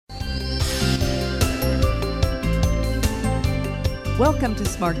Welcome to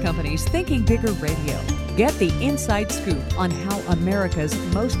Smart Company's Thinking Bigger Radio. Get the inside scoop on how America's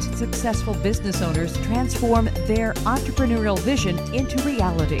most successful business owners transform their entrepreneurial vision into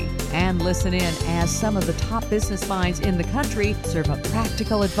reality. And listen in as some of the top business minds in the country serve up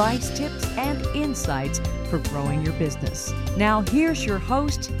practical advice, tips, and insights for growing your business. Now, here's your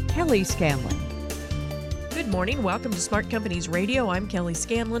host, Kelly Scanlon. Good morning. Welcome to Smart Companies Radio. I'm Kelly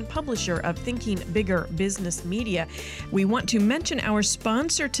Scanlon, publisher of Thinking Bigger Business Media. We want to mention our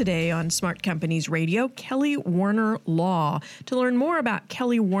sponsor today on Smart Companies Radio, Kelly Warner Law. To learn more about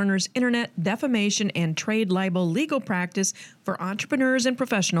Kelly Warner's internet defamation and trade libel legal practice for entrepreneurs and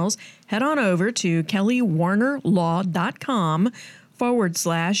professionals, head on over to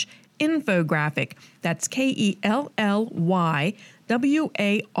kellywarnerlaw.com/infographic. That's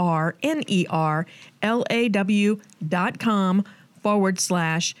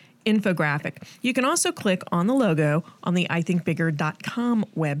KELLYWARNERLAW.com/infographic. You can also click on the logo on the ithinkbigger.com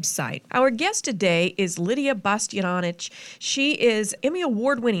website. Our guest today is Lydia Bastianich. She is Emmy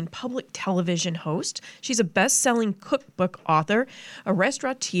Award-winning public television host. She's a best-selling cookbook author, a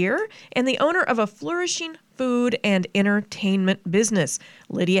restaurateur, and the owner of a flourishing food and entertainment business.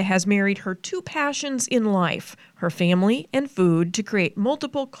 Lydia has married her two passions in life, her family and food, to create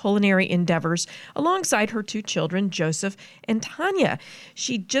multiple culinary endeavors alongside her two children, Joseph and Tanya.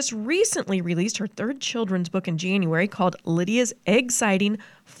 She just recently released her third children's book in January called Lydia's Egg-Citing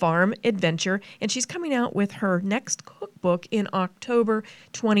Farm Adventure, and she's coming out with her next cookbook in October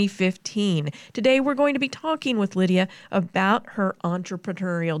 2015. Today, we're going to be talking with Lydia about her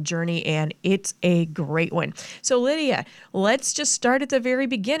entrepreneurial journey, and it's a great one. So, Lydia, let's just start at the very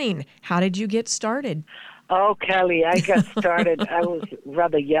beginning. How did you get started? Oh, Kelly, I got started. I was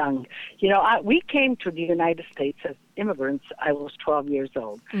rather young. You know, we came to the United States as immigrants. I was 12 years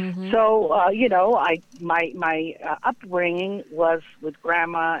old. Mm-hmm. So, my upbringing was with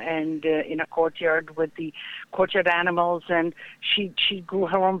Grandma and in a courtyard with the courtyard animals, and she grew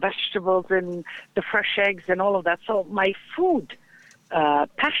her own vegetables and the fresh eggs and all of that. So my food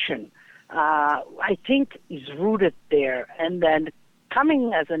passion, I think, is rooted there. And then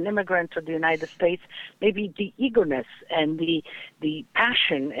coming as an immigrant to the United States, maybe the eagerness and the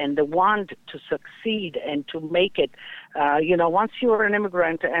passion and the want to succeed and to make it. Once you are an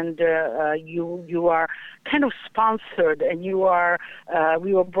immigrant and you are kind of sponsored and we were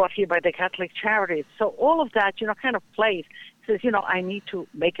brought here by the Catholic Charities. So all of that, kind of plays. Says, I need to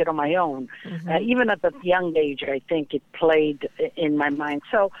make it on my own. Mm-hmm. Even at that young age, I think it played in my mind.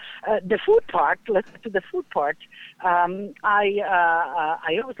 So the food part, let's get to the food part. I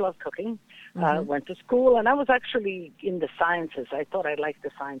always loved cooking. Went to school, and I was actually in the sciences. I thought I liked the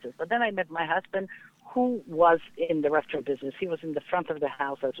sciences. But then I met my husband, who was in the restaurant business. He was in the front of the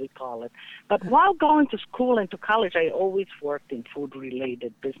house, as we call it. But while going to school and to college, I always worked in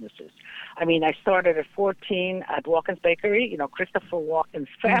food-related businesses. I mean, I started at 14 at Walken's Bakery, Christopher Walken's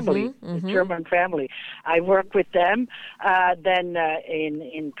family, the German family. I worked with them. Then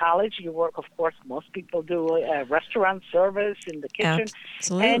in college, you work, of course, most people do restaurant service in the kitchen.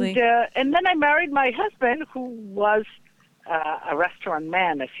 Absolutely. And then I married my husband, who was a restaurant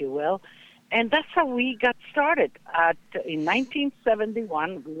man, if you will. And that's how we got started. In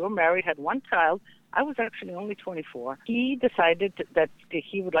 1971, we were married, had one child. I was actually only 24. He decided that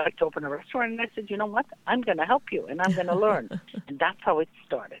he would like to open a restaurant, and I said, you know what? I'm going to help you, and I'm going to learn. And that's how it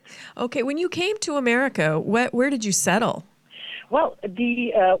started. Okay, when you came to America, where did you settle? Well,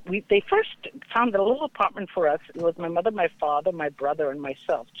 they first found a little apartment for us. It was my mother, my father, my brother, and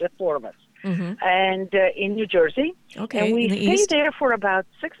myself, just four of us. Mm-hmm. And in New Jersey. Okay, and we in the stayed East? there for about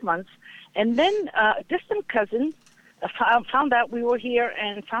 6 months. And then a distant cousin found out we were here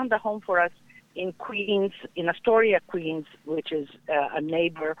and found a home for us in Queens, in Astoria, Queens, which is a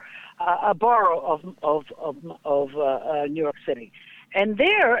neighbor, a borough of New York City. And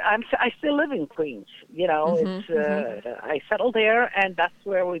there, I still live in Queens. I settled there, and that's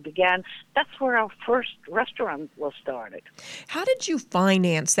where we began. That's where our first restaurant was started. How did you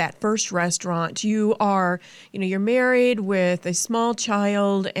finance that first restaurant? You are, you're married with a small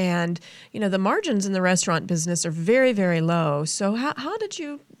child, and, the margins in the restaurant business are very, very low. So how did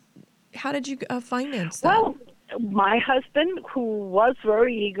you finance that? Well, my husband, who was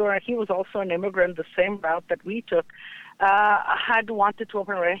very eager, he was also an immigrant, the same route that we took, had wanted to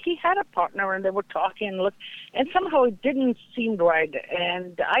open a restaurant. He had a partner, and they were talking, and somehow it didn't seem right.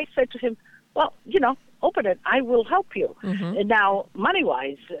 And I said to him, well, open it. I will help you. Mm-hmm. And now,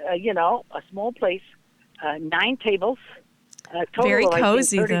 money-wise, a small place, 9 tables, total, very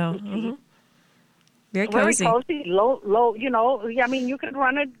cozy, I think, 30 though. seats. Mm-hmm. Very Very cozy. cozy, low. You know, I mean, you could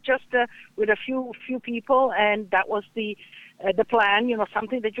run it just with a few people, and that was the plan. You know,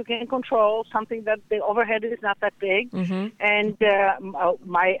 something that you can control, something that the overhead is not that big. And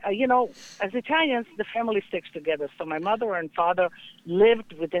you know, as Italians, the family sticks together. So my mother and father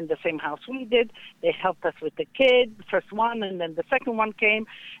lived within the same house we did. They helped us with the kid, the first one, and then the second one came,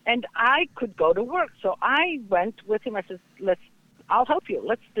 and I could go to work. So I went with him. I said, I'll help you.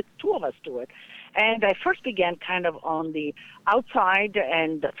 Let's the two of us do it. And I first began kind of on the outside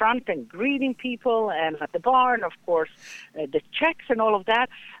and the front and greeting people and at the bar and, of course, the checks and all of that.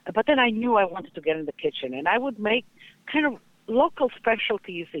 But then I knew I wanted to get in the kitchen, and I would make kind of local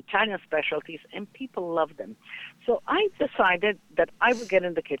specialties, Italian specialties, and people loved them. So I decided that I would get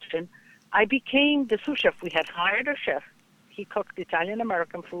in the kitchen. I became the sous chef. We had hired a chef. He cooked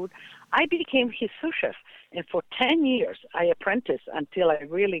Italian-American food. I became his sous chef. And for 10 years, I apprenticed until I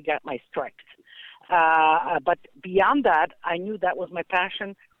really got my stripes. But beyond that, I knew that was my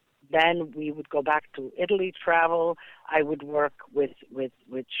passion. Then we would go back to Italy, travel. I would work with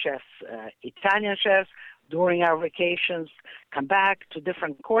chefs, Italian chefs, during our vacations, come back to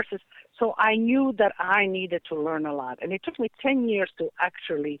different courses. So I knew that I needed to learn a lot. And it took me 10 years to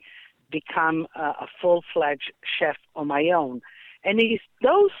actually become a full-fledged chef on my own. And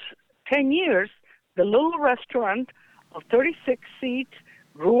those 10 years, the little restaurant of 36 seats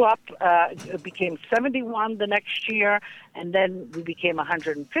grew up, became 71 the next year, and then we became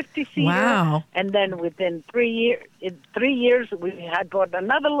 150 seater. Wow. And then within 3 years, we had bought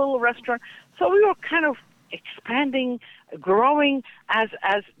another little restaurant. So we were kind of expanding, growing as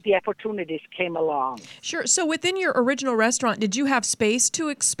the opportunities came along. Sure. So within your original restaurant, did you have space to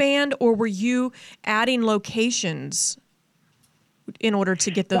expand, or were you adding locations in order to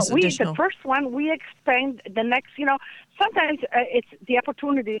get those additional? The first one, we expand. The next, sometimes it's the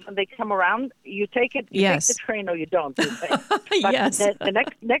opportunities when they come around. You take it. You take the train, or you don't. But yes. The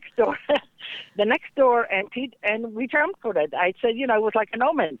next door, the next door emptied, and we jumped for it. I said, it was like an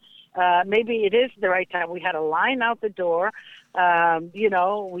omen. Maybe it is the right time. We had a line out the door. We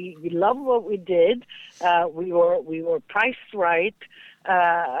loved what we did. We were priced right.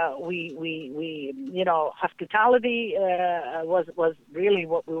 Hospitality was really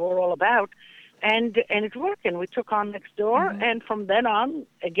what we were all about, and it worked. And we took on next door, and from then on,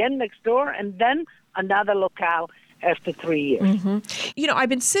 again next door, and then another locale after 3 years. I've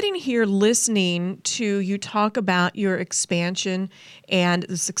been sitting here listening to you talk about your expansion and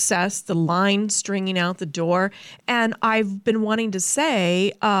the success, the line stringing out the door. And I've been wanting to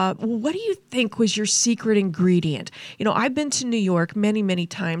say, what do you think was your secret ingredient? I've been to New York many, many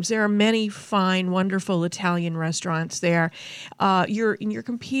times. There are many fine, wonderful Italian restaurants there. You're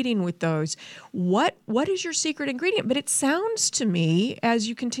competing with those. What is your secret ingredient? But it sounds to me, as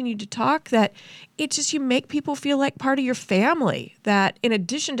you continue to talk, that it's just you make people feel like part of your family, that in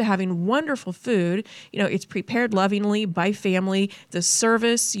addition to having wonderful food, it's prepared lovingly by family, the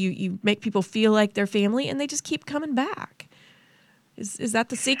service, you make people feel like they're family, and they just keep coming back. Is that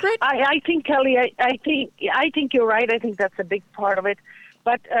the secret? I think, Kelly, I think you're right. I think that's a big part of it.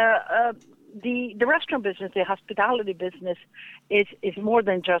 But the restaurant business, the hospitality business, is more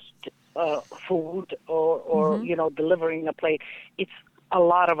than just food or delivering a plate. It's a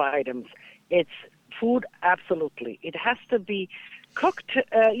lot of items. It's food, absolutely. It has to be cooked.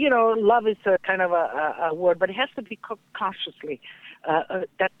 Love is a kind of a word, but it has to be cooked consciously,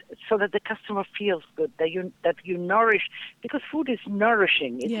 so that the customer feels good, that you nourish, because food is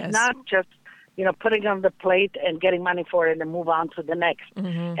nourishing. It's not just putting on the plate and getting money for it and then move on to the next.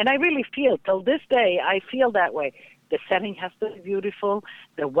 And I really feel, till this day, I feel that way. The setting has to be beautiful.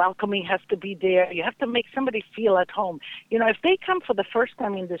 The welcoming has to be there. You have to make somebody feel at home. If they come for the first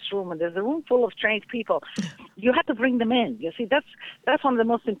time in this room and there's a room full of strange people, you have to bring them in. You see, that's one of the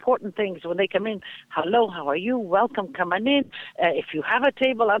most important things when they come in. Hello, how are you? Welcome, come on in. If you have a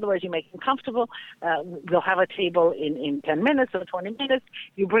table, otherwise you make them comfortable. We'll have a table in 10 minutes or 20 minutes.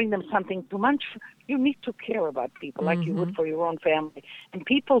 You bring them something to munch. You need to care about people like you would for your own family. And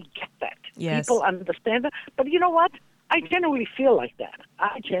people get that. Yes. People understand that. But you know what? I genuinely feel like that.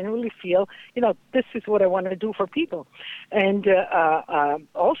 I genuinely feel, this is what I want to do for people. And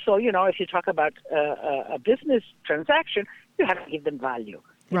also, if you talk about a business transaction, you have to give them value.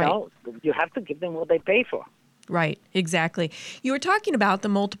 You have to give them what they pay for. Right, exactly. You were talking about the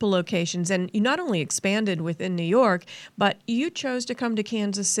multiple locations, and you not only expanded within New York, but you chose to come to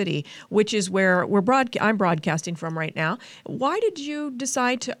Kansas City, which is where I'm broadcasting from right now. Why did you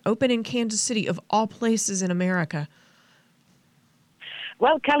decide to open in Kansas City, of all places in America?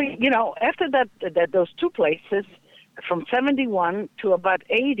 Well, Kelly, after that those two places, from 71 to about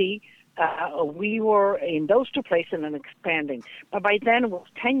 80, we were in those two places and expanding. But by then it was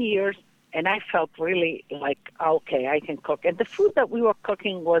 10 years, and I felt really like, okay, I can cook. And the food that we were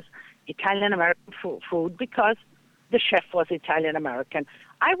cooking was Italian-American food because the chef was Italian-American.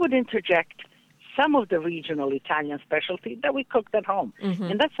 I would interject some of the regional Italian specialty that we cooked at home. Mm-hmm.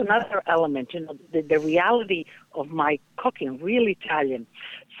 And that's another element, the reality of my cooking, really Italian.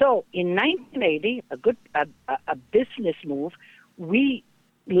 So in 1980, a business move, we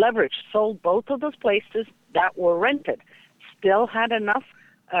sold both of those places that were rented, still had enough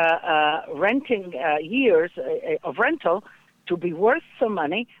renting years of rental to be worth some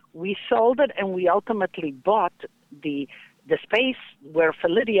money. We sold it, and we ultimately bought the space where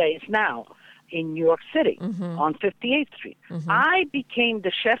Felidia is now in New York City on 58th Street. Mm-hmm. I became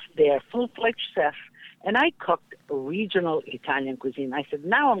the chef there, full-fledged chef, and I cooked regional Italian cuisine. I said,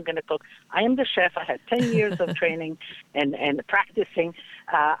 now I'm going to cook. I am the chef. I had 10 years of training and practicing.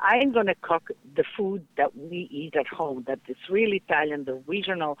 I am going to cook the food that we eat at home, that is really Italian, the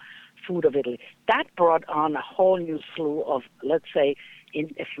regional food of Italy. That brought on a whole new slew of, let's say,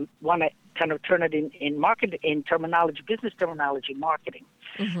 if you want to kind of turn it in terminology, business terminology, marketing.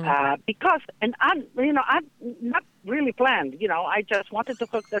 Mm-hmm. Because I'm not really planned. I just wanted to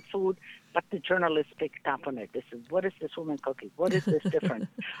cook that food, but the journalists picked up on it. They said, what is this woman cooking? What is this different?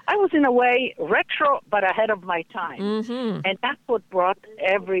 I was, in a way, retro, but ahead of my time. Mm-hmm. And that's what brought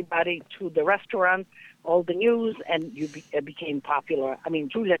everybody to the restaurant, all the news, and you became popular. I mean,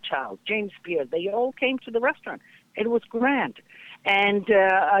 Julia Child, James Beard, they all came to the restaurant. It was grand. And,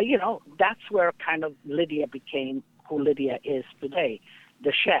 that's where kind of Lydia became who Lydia is today,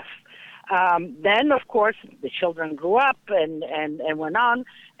 the chef. Then, of course, the children grew up and went on.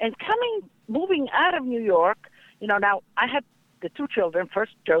 And moving out of New York, now I had the two children,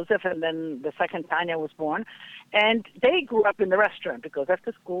 first Joseph and then the second Tanya was born. And they grew up in the restaurant because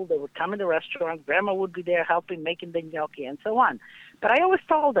after school they would come in the restaurant. Grandma would be there helping, making the gnocchi and so on. But I always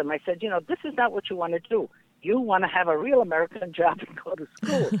told them, I said, this is not what you want to do. You want to have a real American job and go to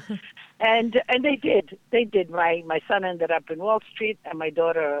school. and they did. They did. My son ended up in Wall Street, and my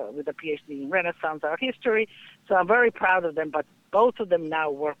daughter with a PhD in Renaissance art history. So I'm very proud of them, but both of them now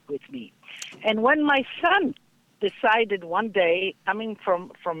work with me. And when my son decided one day, coming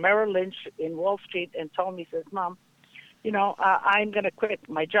from Merrill Lynch in Wall Street, and told me, he says, Mom, I'm going to quit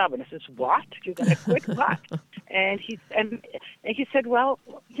my job. And I says, what? You're going to quit what? And he said, well,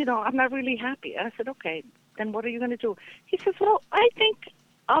 I'm not really happy. And I said, okay, then what are you going to do? He says, well, I think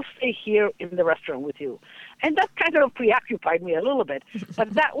I'll stay here in the restaurant with you. And that kind of preoccupied me a little bit.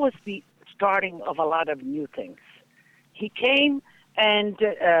 But that was the starting of a lot of new things. He came, and,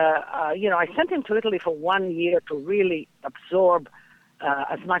 I sent him to Italy for 1 year to really absorb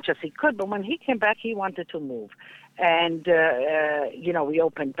as much as he could. But when he came back, he wanted to move. And, we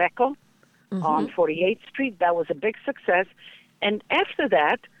opened Becco on 48th Street. That was a big success. And after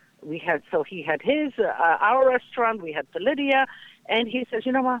that, he had our restaurant, we had Lydia, and he says,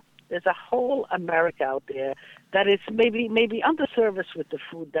 you know what, there's a whole America out there that is maybe underserviced with the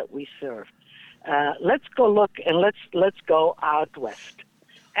food that we serve. Let's go look, and let's go out west.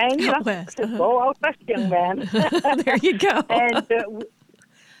 And go out west, young man. There you go.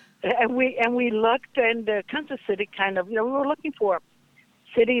 And we looked, and Kansas City kind of, we were looking for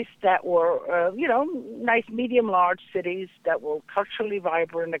cities that were, nice, medium, large cities that were culturally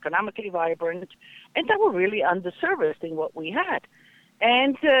vibrant, economically vibrant, and that were really underserviced in what we had.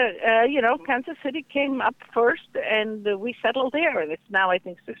 And, Kansas City came up first, and we settled there, and it's now, I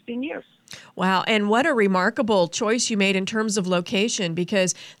think, 16 years. Wow, and what a remarkable choice you made in terms of location,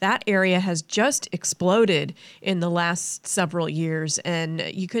 because that area has just exploded in the last several years, and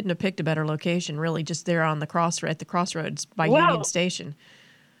you couldn't have picked a better location, really, just there on the crossroads by Union Station.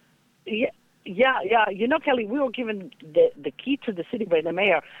 Yeah. Kelly, we were given the key to the city by the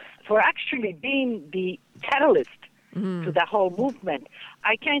mayor for actually being the catalyst to the whole movement.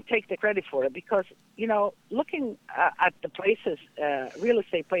 I can't take the credit for it because, looking at the places, real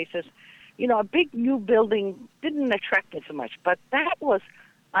estate places, a big new building didn't attract me so much. But that was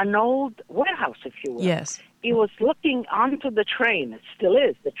an old warehouse, if you will. Yes. It was looking onto the train. It still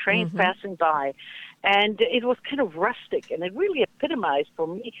is. The train passing by. And it was kind of rustic, and it really epitomized for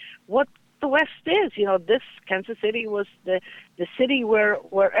me what the West is. This Kansas City was the city where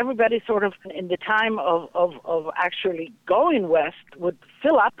everybody sort of, in the time of actually going west, would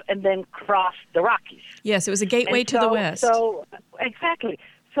fill up and then cross the Rockies. Yes, it was a gateway to the West. So, exactly.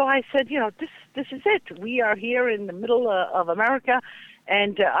 So I said, this is it. We are here in the middle of America.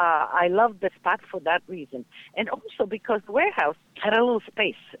 And I love the spot for that reason. And also because the warehouse had a little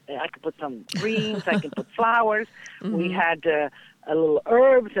space. I could put some greens, I could put flowers. We had a little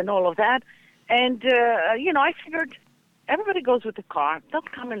herbs and all of that. And, I figured everybody goes with the car. They'll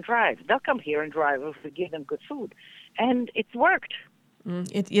come and drive. They'll come here and drive if we give them good food. And it's worked.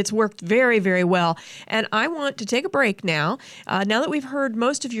 It's worked very, very well. And I want to take a break now. Now that we've heard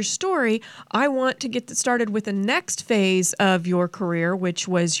most of your story, I want to get started with the next phase of your career, which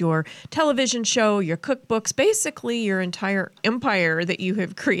was your television show, your cookbooks, basically your entire empire that you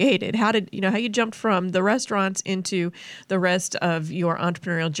have created. How you jumped from the restaurants into the rest of your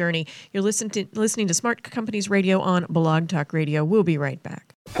entrepreneurial journey. You're listening to Smart Companies Radio on Blog Talk Radio. We'll be right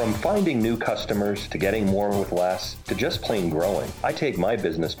back. From finding new customers to getting more with less to just plain growing, I take my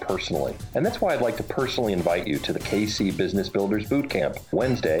business personally. And that's why I'd like to personally invite you to the KC Business Builders Bootcamp,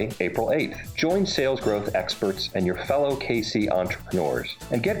 Wednesday, April 8th. Join sales growth experts and your fellow KC entrepreneurs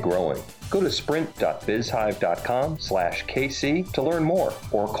and get growing. Go to sprint.bizhive.com/KC to learn more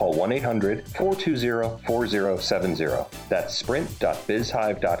or call 1-800-420-4070. That's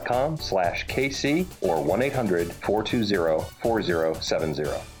sprint.bizhive.com/KC or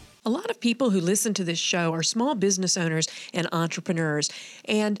 1-800-420-4070. A lot of people who listen to this show are small business owners and entrepreneurs,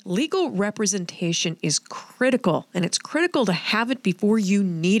 and legal representation is critical, and it's critical to have it before you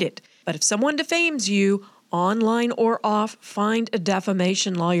need it. But if someone defames you, online or off, find a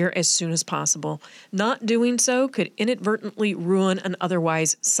defamation lawyer as soon as possible. Not doing so could inadvertently ruin an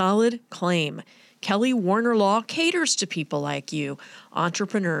otherwise solid claim. Kelly Warner Law caters to people like you,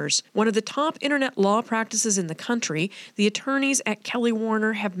 entrepreneurs. One of the top internet law practices in the country, the attorneys at Kelly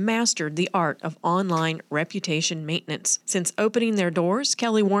Warner have mastered the art of online reputation maintenance. Since opening their doors,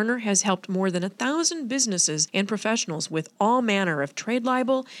 Kelly Warner has helped more than 1,000 businesses and professionals with all manner of trade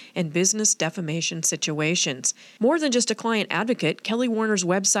libel and business defamation situations. More than just a client advocate, Kelly Warner's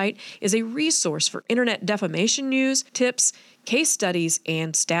website is a resource for internet defamation news, tips, case studies,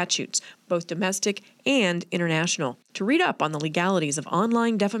 and statutes, both domestic and international. To read up on the legalities of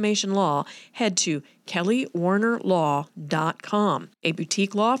online defamation law, head to kellywarnerlaw.com, a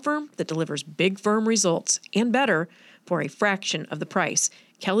boutique law firm that delivers big firm results and better for a fraction of the price.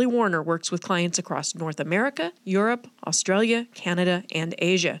 Kelly Warner works with clients across North America, Europe, Australia, Canada, and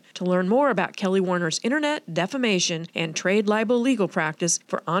Asia. To learn more about Kelly Warner's internet, defamation, and trade libel legal practice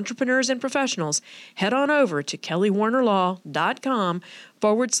for entrepreneurs and professionals, head on over to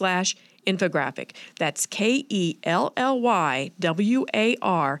kellywarnerlaw.com/infographic. That's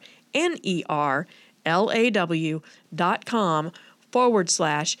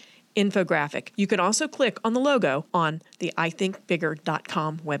KELLYWARNERLAW.com/infographic. You can also click on the logo on the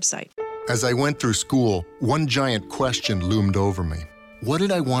ithinkbigger.com website. As I went through school, one giant question loomed over me. What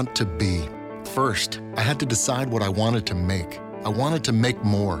did I want to be? First, I had to decide what I wanted to make. I wanted to make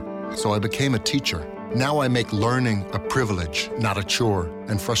more, so I became a teacher. Now I make learning a privilege, not a chore,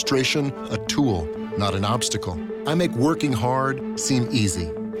 and frustration a tool, not an obstacle. I make working hard seem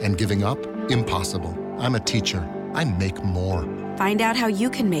easy, and giving up impossible. I'm a teacher. I make more. Find out how you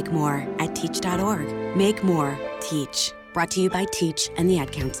can make more at teach.org. Make more, teach. Brought to you by Teach and the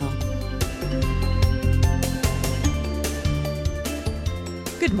Ad Council.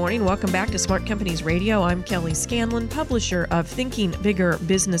 Good morning. Welcome back to Smart Companies Radio. I'm Kelly Scanlon, publisher of Thinking Bigger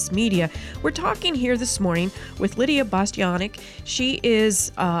Business Media. We're talking here this morning with Lydia Bastianic. She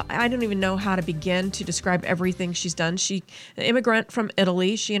is, I don't even know how to begin to describe everything she's done. She's an immigrant from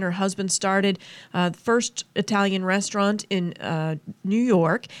Italy. She and her husband started the first Italian restaurant in New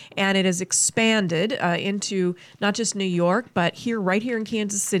York, and it has expanded into not just New York, but right here in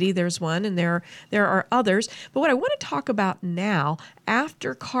Kansas City, there's one, and there are others. But what I want to talk about now,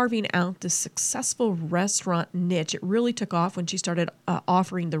 after carving out the successful restaurant niche, it really took off when she started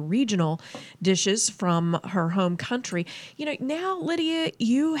offering the regional dishes from her home country. Now, Lydia,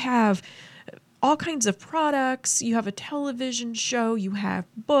 you have all kinds of products. You have a television show. You have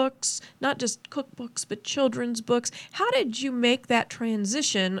books, not just cookbooks, but children's books. How did you make that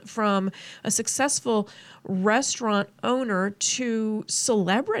transition from a successful restaurant owner to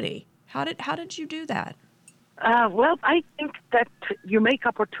celebrity? How did you do that? Well, I think that you make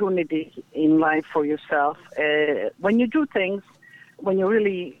opportunities in life for yourself. When you do things, when you're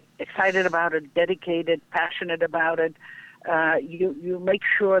really excited about it, dedicated, passionate about it, you make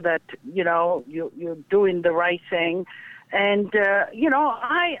sure that, you're doing the right thing. And,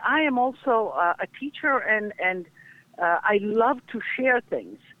 I am also a teacher and I love to share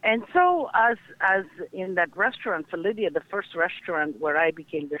things. And so as in that restaurant for Lydia, the first restaurant where I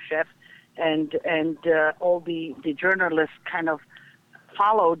became the chef, and all the journalists kind of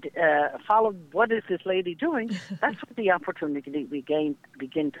followed what is this lady doing. That's what the opportunity begin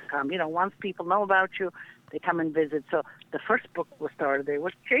to come. Once people know about you, they come and visit. So the first book was started there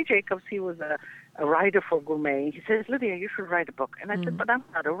was Jay Jacobs. He was a a writer for Gourmet. He says, Lydia, you should write a book. And I said, but I'm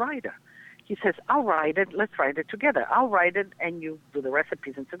not a writer. He says, I'll write it. Let's write it together. I'll write it, and you do the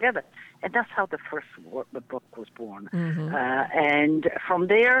recipes and together. And that's how the first book was born. And from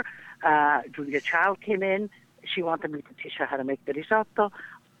there, Julia Child came in. She wanted me to teach her how to make the risotto.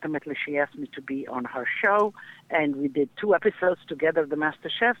 Ultimately, she asked me to be on her show, and we did 2 episodes together, The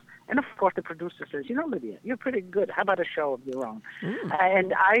Master Chef. And of course, the producer says, Lydia, you're pretty good. How about a show of your own?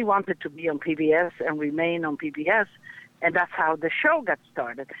 And I wanted to be on PBS and remain on PBS. And that's how the show got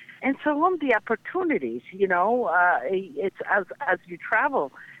started. And so on the opportunities, it's as you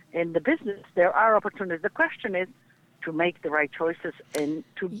travel in the business, there are opportunities. The question is to make the right choices and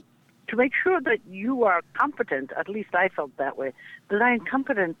to make sure that you are competent, at least I felt that way, that I am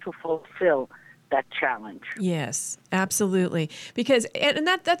competent to fulfill that challenge. Yes, absolutely. Because, and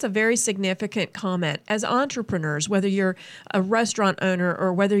that's a very significant comment. As entrepreneurs, whether you're a restaurant owner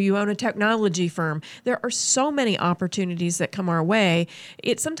or whether you own a technology firm, there are so many opportunities that come our way.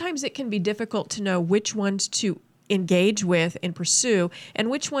 Sometimes it can be difficult to know which ones to engage with and pursue, and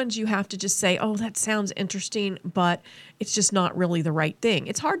which ones you have to just say, oh, that sounds interesting, but it's just not really the right thing.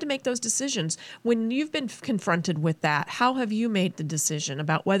 It's hard to make those decisions. When you've been confronted with that, how have you made the decision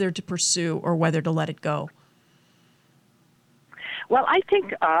about whether to pursue or whether to let it go? Well, I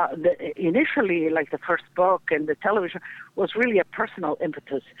think initially, like the first book and the television, was really a personal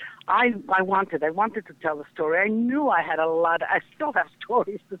impetus. I wanted to tell a story. I knew I had I still have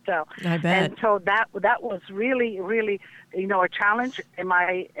stories to tell. I bet. And so that was really, really, a challenge. Am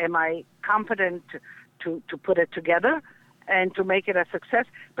I competent to put it together and to make it a success?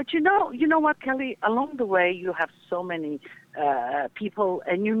 But you know what, Kelly? Along the way, you have so many people,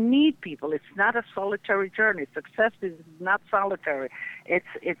 and you need people. It's not a solitary journey. Success is not solitary.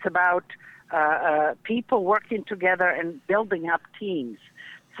 It's about people working together and building up teams.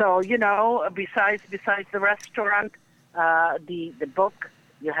 So besides the restaurant, the book,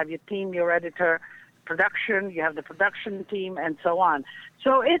 you have your team, your editor, production, you have the production team, and so on.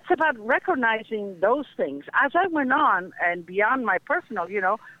 So it's about recognizing those things. As I went on and beyond my personal,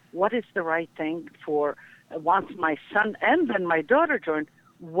 what is the right thing for once my son and then my daughter joined,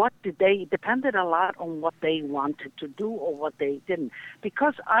 what did they depended a lot on what they wanted to do or what they didn't.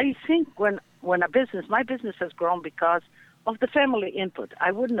 Because I think when my business has grown because of the family input.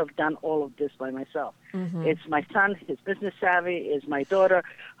 I wouldn't have done all of this by myself. It's my son, his business savvy, is my daughter,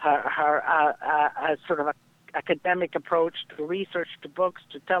 her sort of academic approach to research, to books,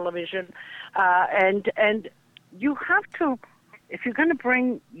 to television, and you have to, if you're going to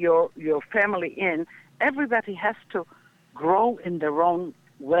bring your family in, everybody has to grow in their own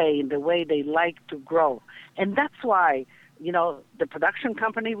way, in the way they like to grow. And that's why, the production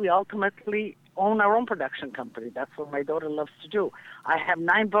company, we ultimately own our own production company. That's what my daughter loves to do. I have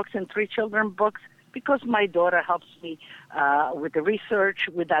 9 books and 3 children books because my daughter helps me with the research,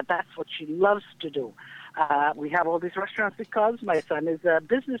 with that. That's what she loves to do. We have all these restaurants because my son is a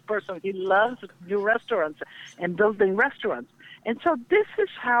business person. He loves new restaurants and building restaurants. And so this is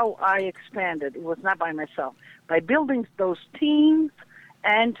how I expanded. It was not by myself. By building those teams,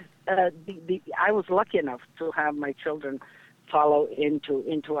 and I was lucky enough to have my children follow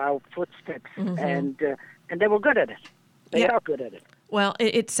into our footsteps, and they were good at it. They are good at it. Well,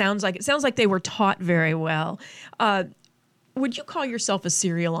 it sounds like they were taught very well. Would you call yourself a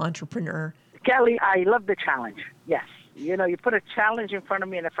serial entrepreneur? Kelly, I love the challenge. Yes. You put a challenge in front of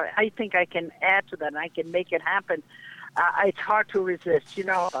me, and if I think I can add to that and I can make it happen, it's hard to resist,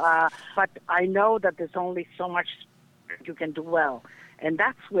 but I know that there's only so much you can do well. And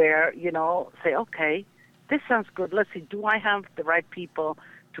that's where, say, okay, this sounds good. Let's see, do I have the right people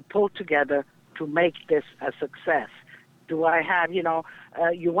to pull together to make this a success? Do I have, you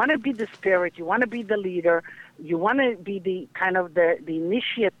want to be the spirit, you want to be the leader, you want to be the kind of the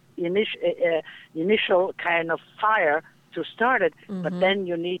initial kind of fire to start it, but then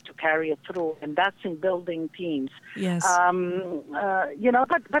you need to carry it through, and that's in building teams. Yes.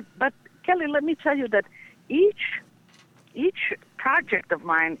 But Kelly, let me tell you that each project of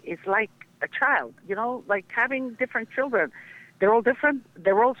mine is like a child, like having different children. They're all different.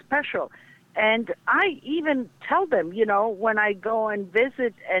 They're all special. And I even tell them, when I go and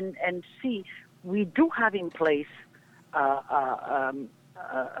visit and see, we do have in place an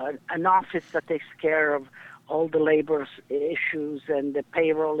office that takes care of all the labor issues and the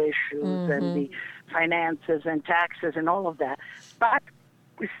payroll issues and the finances and taxes and all of that. But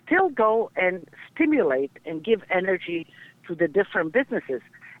we still go and stimulate and give energy to the different businesses.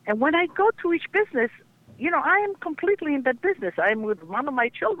 And when I go to each business, I am completely in that business. I'm with one of my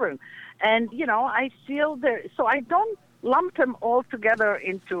children. And, I feel there. So I don't lump them all together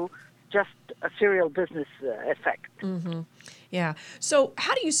into just a serial business effect. Mm-hmm. Yeah. So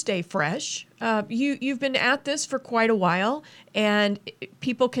how do you stay fresh? You've been at this for quite a while, and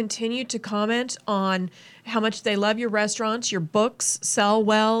people continue to comment on how much they love your restaurants. Your books sell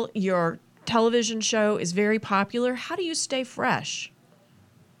well. Your television show is very popular. How do you stay fresh?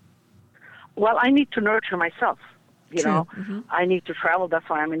 Well, I need to nurture myself. You True. know, Mm-hmm. I need to travel. That's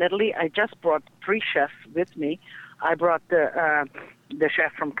why I'm in Italy. I just brought 3 chefs with me. I brought the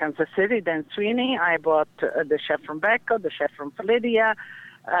chef from Kansas City, Dan Sweeney. I brought the chef from Becco, the chef from Lydia,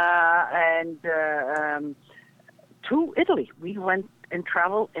 and to Italy. We went and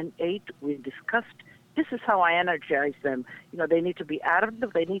traveled and ate. We discussed. This is how I energize them. You know, they need to be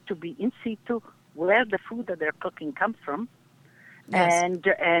active. They need to be in situ, where the food that they're cooking comes from. Yes.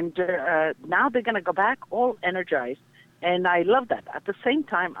 And now they're going to go back all energized. And I love that. At the same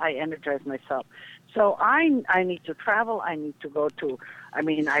time, I energize myself. So I need to travel. I need to go to,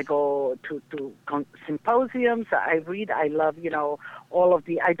 I go to symposiums. I read. I love, all of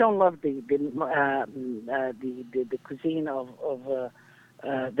the, I don't love the cuisine of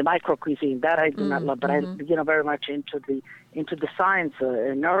the micro cuisine. That I do not love, but I, very much into the science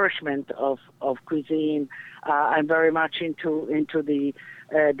and nourishment of cuisine. I'm very much into the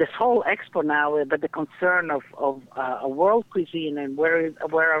this whole expo now, but the concern of a world cuisine and where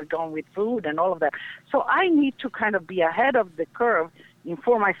I'm going with food and all of that. So I need to kind of be ahead of the curve,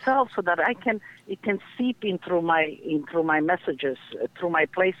 inform myself so that it can seep in through my messages, through my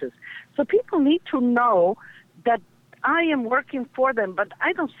places. So people need to know that I am working for them, but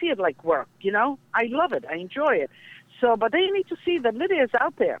I don't see it like work, I love it. I enjoy it. So, but they need to see that Lydia is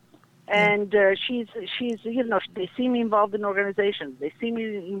out there. And she's they see me involved in organizations. They see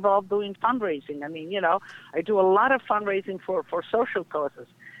me involved doing fundraising. I do a lot of fundraising for social causes.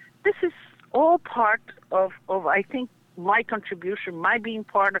 This is all part of I think, my contribution, my being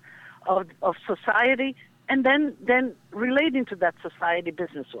part of society, and then relating to that society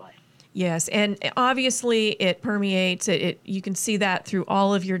business-wise. Yes, and obviously it permeates. You can see that through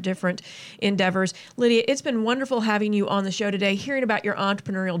all of your different endeavors. Lydia, it's been wonderful having you on the show today, hearing about your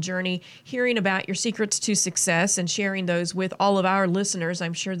entrepreneurial journey, hearing about your secrets to success, and sharing those with all of our listeners.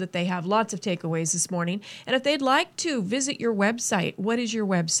 I'm sure that they have lots of takeaways this morning. And if they'd like to visit your website, what is your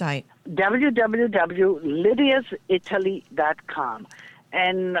website? www.lydiasitaly.com.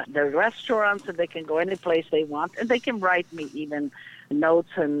 And the restaurants, that they can go any place they want, and they can write me even notes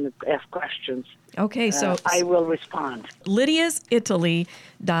and ask questions. Okay, so I will respond.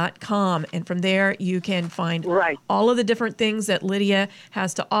 LydiasItaly.com, and from there you can find all of the different things that Lydia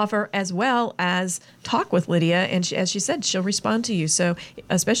has to offer, as well as talk with Lydia. And as she said, she'll respond to you. So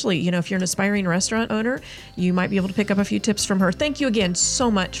especially, if you're an aspiring restaurant owner, you might be able to pick up a few tips from her. Thank you again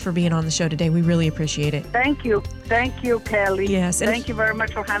so much for being on the show today. We really appreciate it. Thank you, Kelly. Yes. Thank you very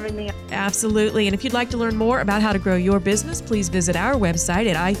much for having me. Absolutely. And if you'd like to learn more about how to grow your business, please visit our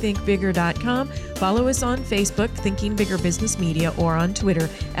website at ithinkbigger.com. Follow us on Facebook, Thinking Bigger Business Media, or on Twitter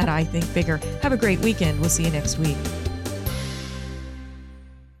at ithinkbigger. Have a great weekend. We'll see you next week.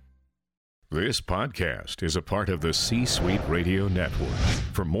 This podcast is a part of the C-Suite Radio Network.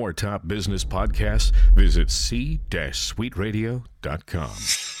 For more top business podcasts, visit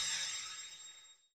c-suiteradio.com.